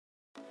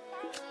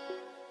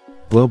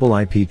Global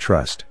IP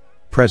Trust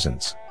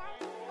presents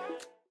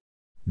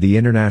the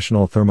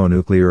International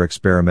Thermonuclear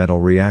Experimental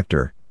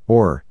Reactor,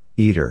 or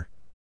ITER.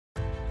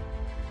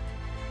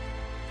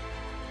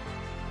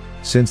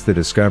 Since the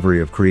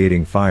discovery of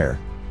creating fire,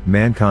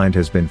 mankind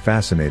has been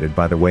fascinated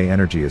by the way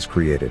energy is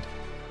created.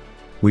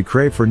 We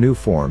crave for new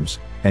forms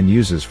and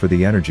uses for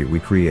the energy we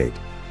create.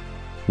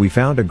 We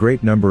found a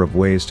great number of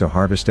ways to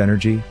harvest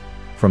energy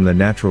from the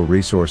natural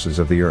resources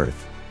of the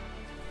earth.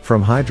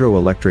 From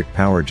hydroelectric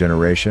power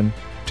generation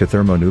to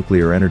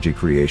thermonuclear energy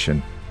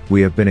creation,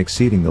 we have been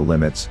exceeding the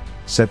limits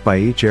set by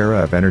each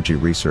era of energy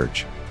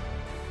research.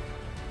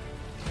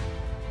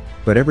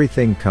 But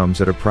everything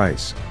comes at a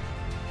price.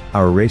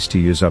 Our race to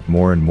use up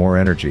more and more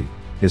energy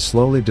is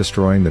slowly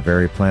destroying the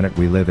very planet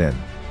we live in.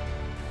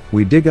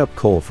 We dig up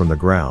coal from the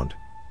ground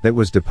that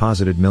was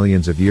deposited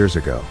millions of years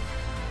ago.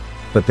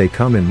 But they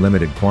come in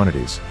limited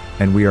quantities,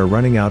 and we are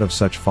running out of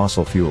such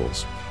fossil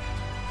fuels.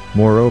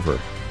 Moreover,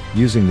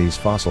 using these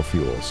fossil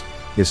fuels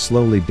is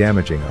slowly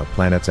damaging our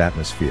planet's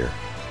atmosphere.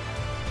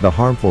 The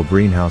harmful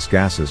greenhouse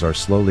gases are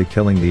slowly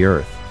killing the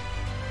Earth.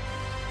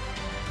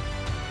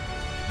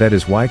 That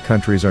is why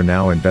countries are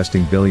now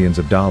investing billions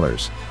of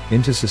dollars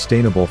into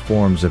sustainable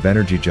forms of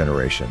energy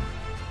generation.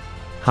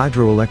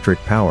 Hydroelectric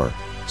power,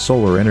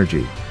 solar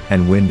energy,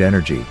 and wind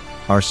energy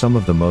are some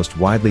of the most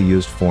widely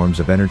used forms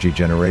of energy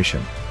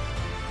generation.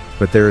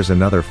 But there is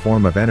another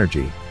form of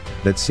energy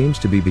that seems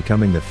to be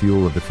becoming the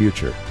fuel of the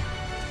future: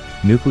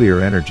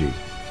 nuclear energy.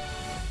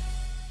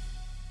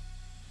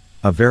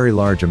 A very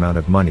large amount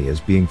of money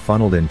is being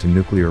funneled into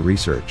nuclear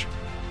research.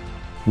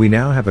 We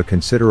now have a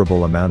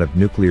considerable amount of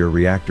nuclear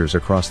reactors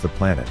across the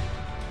planet.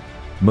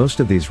 Most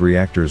of these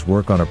reactors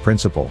work on a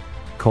principle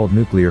called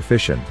nuclear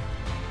fission.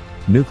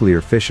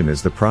 Nuclear fission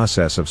is the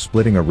process of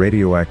splitting a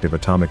radioactive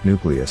atomic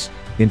nucleus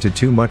into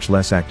two much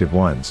less active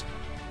ones.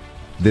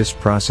 This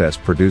process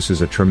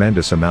produces a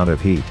tremendous amount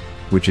of heat,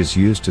 which is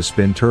used to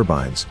spin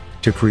turbines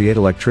to create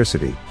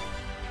electricity.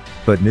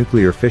 But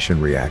nuclear fission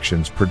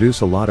reactions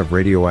produce a lot of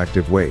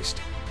radioactive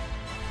waste.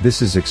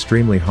 This is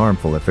extremely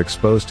harmful if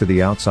exposed to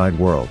the outside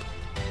world.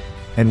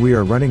 And we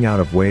are running out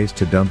of ways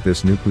to dump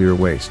this nuclear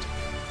waste.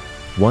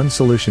 One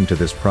solution to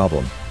this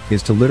problem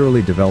is to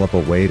literally develop a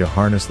way to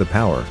harness the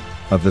power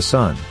of the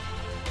sun.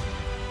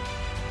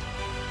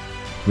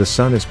 The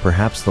sun is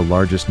perhaps the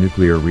largest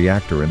nuclear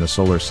reactor in the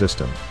solar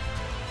system.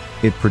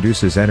 It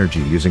produces energy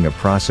using a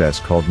process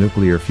called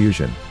nuclear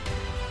fusion.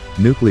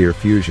 Nuclear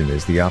fusion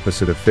is the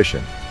opposite of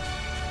fission.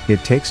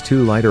 It takes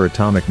two lighter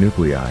atomic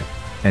nuclei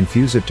and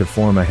fuse it to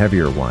form a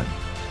heavier one.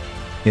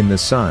 In the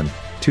sun,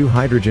 two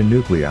hydrogen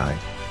nuclei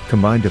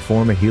combine to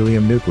form a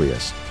helium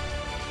nucleus.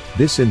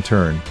 This in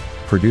turn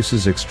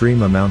produces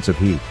extreme amounts of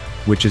heat,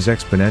 which is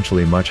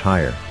exponentially much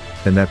higher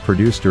than that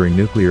produced during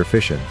nuclear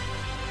fission.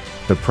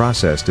 The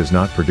process does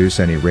not produce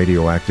any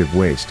radioactive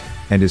waste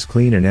and is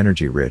clean and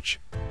energy rich.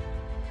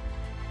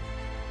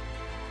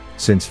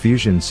 Since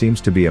fusion seems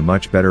to be a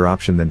much better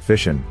option than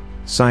fission,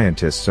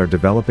 scientists are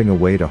developing a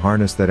way to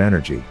harness that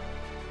energy.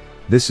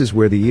 This is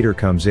where the ITER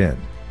comes in.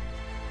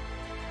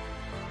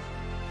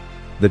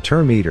 The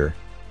term ITER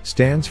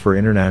stands for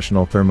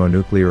International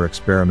Thermonuclear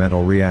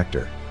Experimental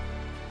Reactor.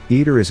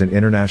 ITER is an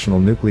international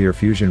nuclear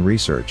fusion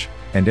research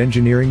and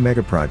engineering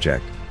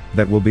megaproject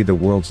that will be the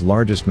world's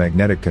largest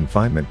magnetic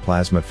confinement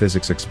plasma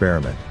physics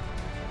experiment.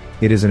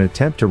 It is an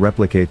attempt to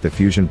replicate the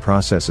fusion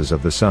processes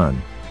of the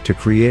Sun to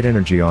create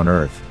energy on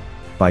Earth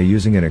by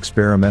using an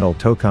experimental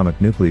tokamak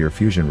nuclear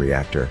fusion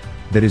reactor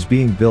that is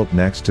being built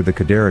next to the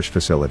Cadarache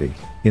facility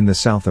in the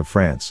south of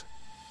France.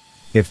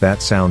 If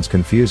that sounds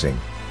confusing,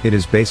 it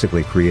is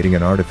basically creating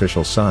an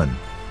artificial sun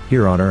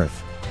here on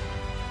Earth.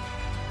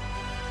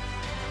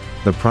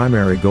 The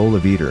primary goal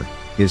of ITER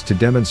is to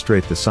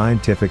demonstrate the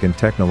scientific and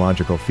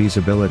technological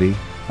feasibility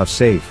of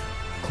safe,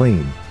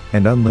 clean,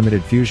 and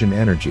unlimited fusion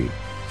energy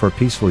for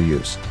peaceful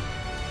use.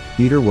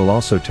 ITER will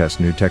also test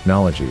new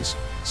technologies,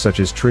 such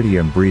as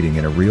tritium breeding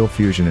in a real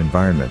fusion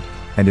environment,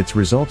 and its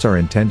results are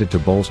intended to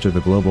bolster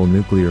the global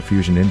nuclear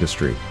fusion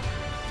industry.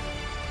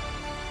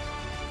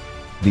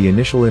 The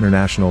initial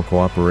international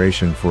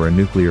cooperation for a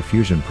nuclear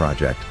fusion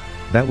project,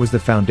 that was the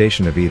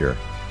foundation of ITER,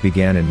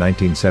 began in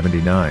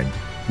 1979,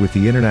 with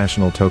the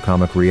International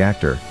Tokamak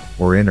Reactor,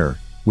 or ITER,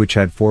 which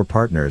had four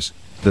partners: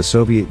 the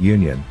Soviet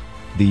Union,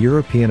 the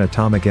European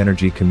Atomic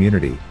Energy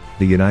Community,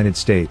 the United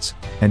States,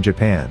 and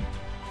Japan.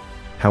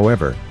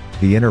 However,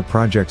 the ITER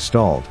project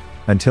stalled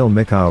until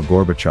Mikhail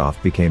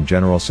Gorbachev became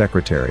General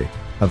Secretary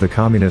of the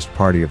Communist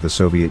Party of the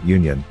Soviet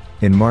Union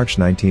in March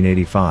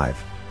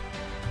 1985.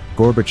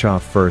 Gorbachev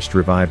first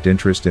revived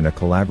interest in a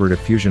collaborative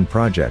fusion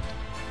project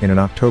in an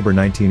October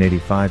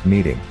 1985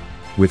 meeting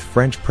with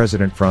French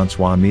President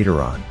François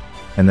Mitterrand,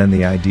 and then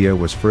the idea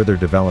was further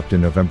developed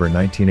in November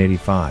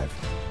 1985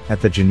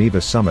 at the Geneva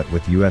summit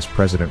with US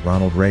President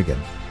Ronald Reagan.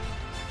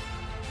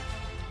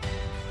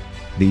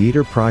 The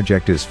ITER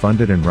project is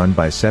funded and run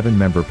by 7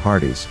 member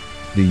parties: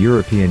 the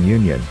European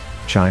Union,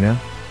 China,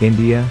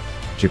 India,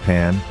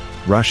 Japan,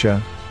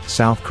 Russia,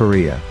 South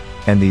Korea,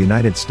 and the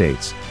United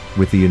States,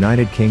 with the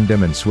United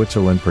Kingdom and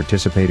Switzerland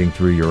participating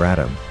through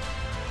Euratom.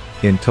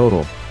 In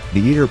total,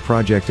 the ITER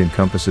project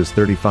encompasses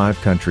 35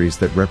 countries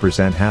that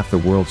represent half the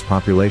world's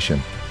population,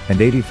 and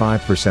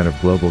 85% of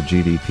global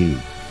GDP.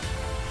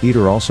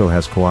 ITER also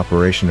has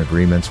cooperation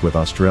agreements with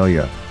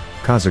Australia,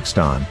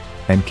 Kazakhstan,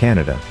 and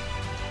Canada.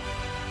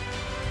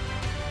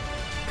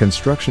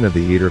 Construction of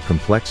the ITER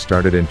complex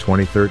started in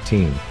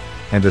 2013,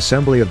 and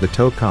assembly of the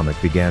tokamak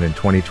began in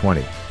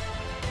 2020.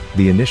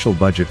 The initial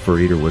budget for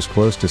ITER was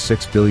close to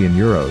 €6 billion,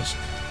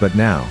 but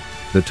now,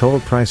 the total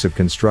price of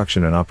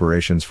construction and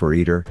operations for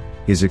ITER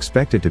is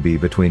expected to be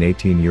between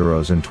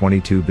 €18 and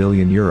 €22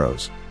 billion.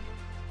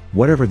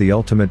 Whatever the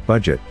ultimate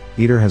budget,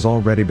 ITER has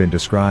already been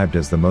described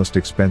as the most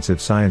expensive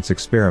science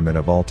experiment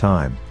of all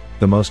time,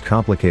 the most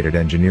complicated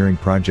engineering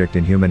project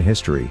in human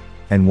history,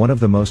 and one of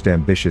the most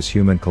ambitious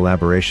human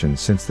collaborations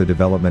since the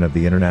development of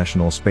the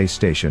International Space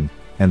Station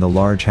and the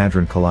Large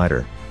Hadron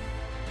Collider.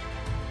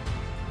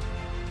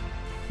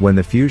 When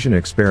the fusion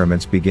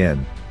experiments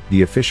begin,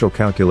 the official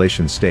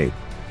calculations state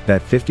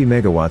that 50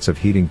 megawatts of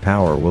heating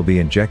power will be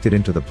injected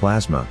into the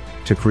plasma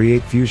to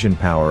create fusion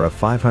power of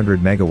 500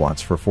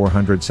 megawatts for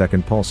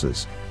 400-second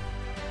pulses.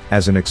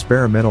 As an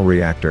experimental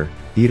reactor,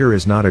 ITER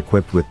is not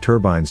equipped with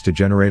turbines to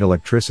generate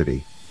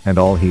electricity, and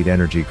all heat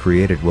energy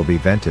created will be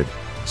vented,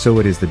 so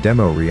it is the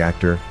demo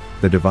reactor,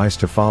 the device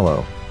to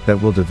follow,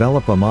 that will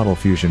develop a model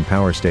fusion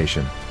power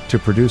station to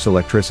produce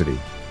electricity.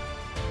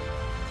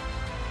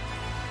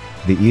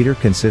 The ITER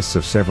consists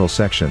of several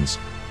sections,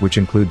 which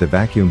include the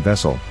vacuum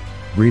vessel,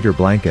 breeder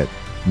blanket,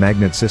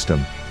 magnet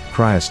system,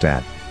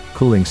 cryostat,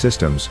 cooling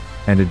systems,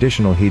 and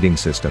additional heating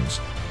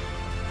systems.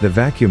 The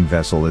vacuum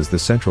vessel is the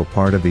central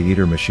part of the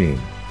ITER machine.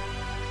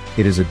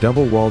 It is a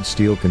double-walled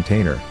steel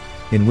container,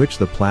 in which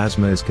the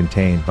plasma is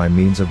contained by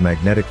means of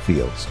magnetic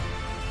fields.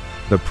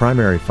 The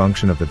primary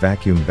function of the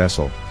vacuum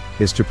vessel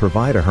is to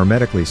provide a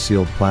hermetically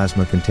sealed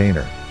plasma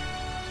container.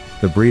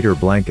 The breeder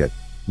blanket,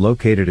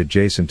 located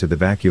adjacent to the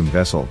vacuum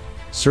vessel,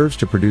 serves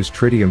to produce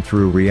tritium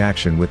through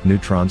reaction with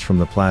neutrons from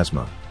the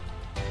plasma.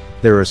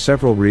 There are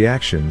several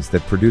reactions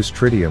that produce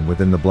tritium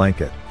within the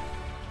blanket.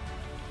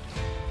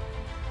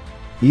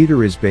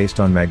 ITER is based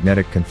on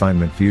magnetic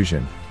confinement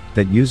fusion,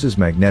 that uses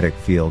magnetic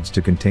fields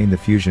to contain the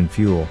fusion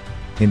fuel,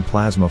 in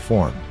plasma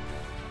form.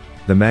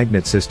 The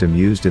magnet system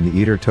used in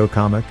the ITER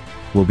tokamak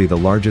will be the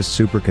largest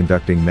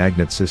superconducting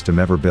magnet system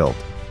ever built.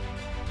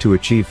 To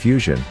achieve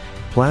fusion,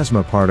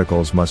 plasma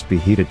particles must be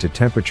heated to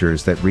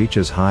temperatures that reach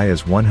as high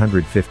as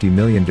 150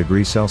 million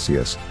degrees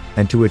Celsius,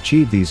 and to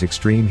achieve these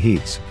extreme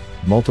heats,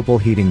 multiple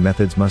heating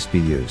methods must be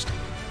used.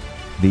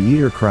 The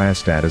ITER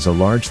cryostat is a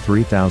large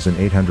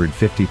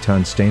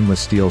 3,850-ton stainless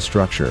steel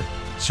structure,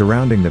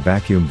 surrounding the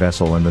vacuum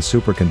vessel and the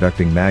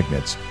superconducting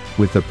magnets,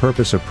 with the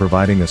purpose of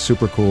providing a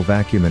supercool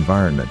vacuum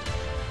environment.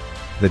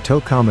 The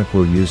tokamak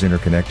will use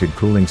interconnected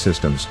cooling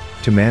systems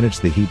to manage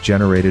the heat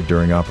generated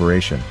during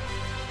operation.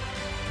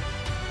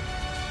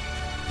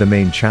 The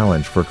main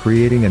challenge for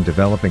creating and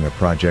developing a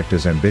project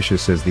as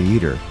ambitious as the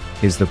ITER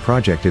is the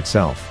project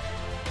itself.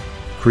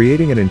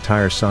 Creating an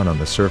entire sun on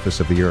the surface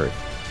of the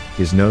Earth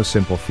is no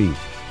simple feat.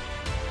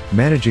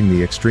 Managing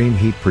the extreme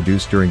heat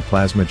produced during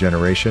plasma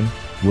generation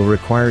will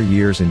require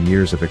years and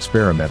years of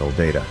experimental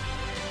data.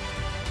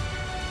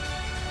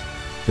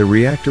 The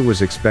reactor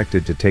was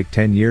expected to take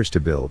 10 years to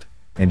build,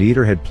 and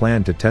ITER had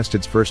planned to test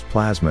its first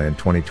plasma in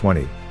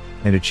 2020,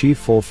 and achieve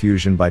full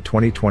fusion by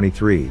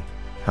 2023.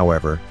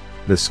 However,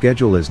 the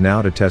schedule is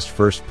now to test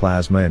first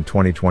plasma in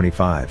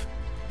 2025,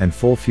 and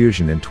full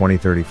fusion in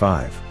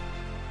 2035.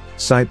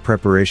 Site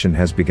preparation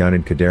has begun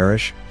in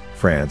Cadarache,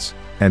 France,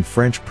 and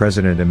French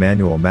President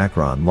Emmanuel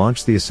Macron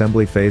launched the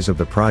assembly phase of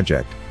the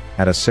project,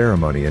 at a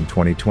ceremony in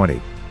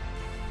 2020.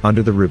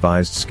 Under the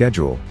revised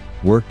schedule,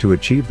 work to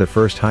achieve the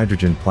first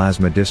hydrogen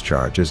plasma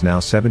discharge is now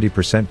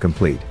 70%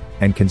 complete,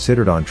 and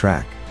considered on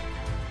track.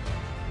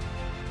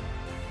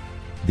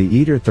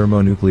 The ITER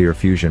thermonuclear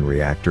fusion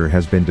reactor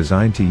has been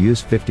designed to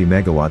use 50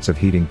 megawatts of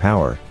heating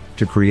power,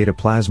 to create a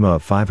plasma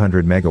of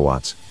 500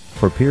 megawatts,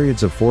 for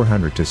periods of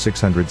 400 to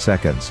 600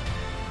 seconds.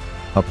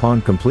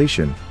 Upon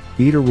completion,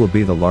 ITER will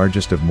be the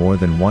largest of more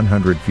than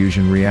 100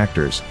 fusion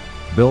reactors,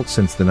 built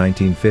since the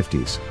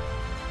 1950s.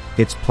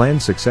 Its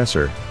planned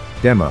successor,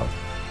 demo,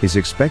 is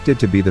expected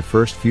to be the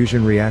first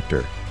fusion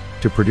reactor,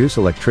 to produce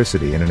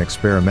electricity in an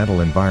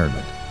experimental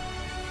environment.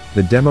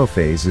 The demo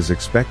phase is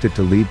expected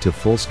to lead to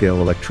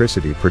full-scale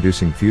electricity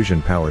producing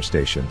fusion power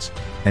stations,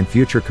 and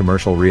future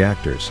commercial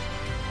reactors.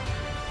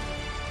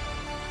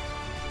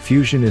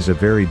 Fusion is a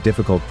very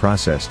difficult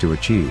process to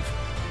achieve.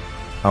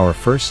 Our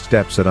first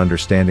steps at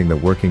understanding the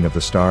working of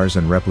the stars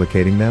and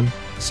replicating them,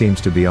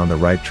 seems to be on the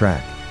right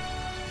track.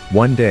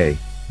 One day,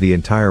 the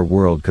entire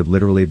world could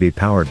literally be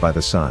powered by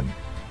the sun.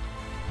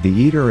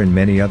 The ITER and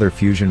many other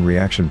fusion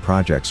reaction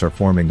projects are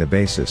forming the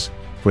basis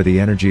for the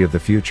energy of the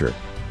future.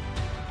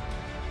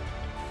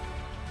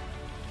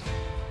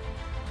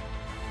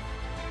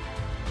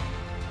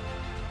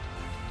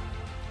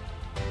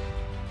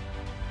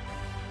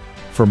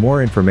 For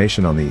more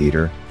information on the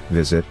ITER,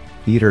 visit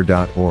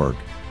iter.org.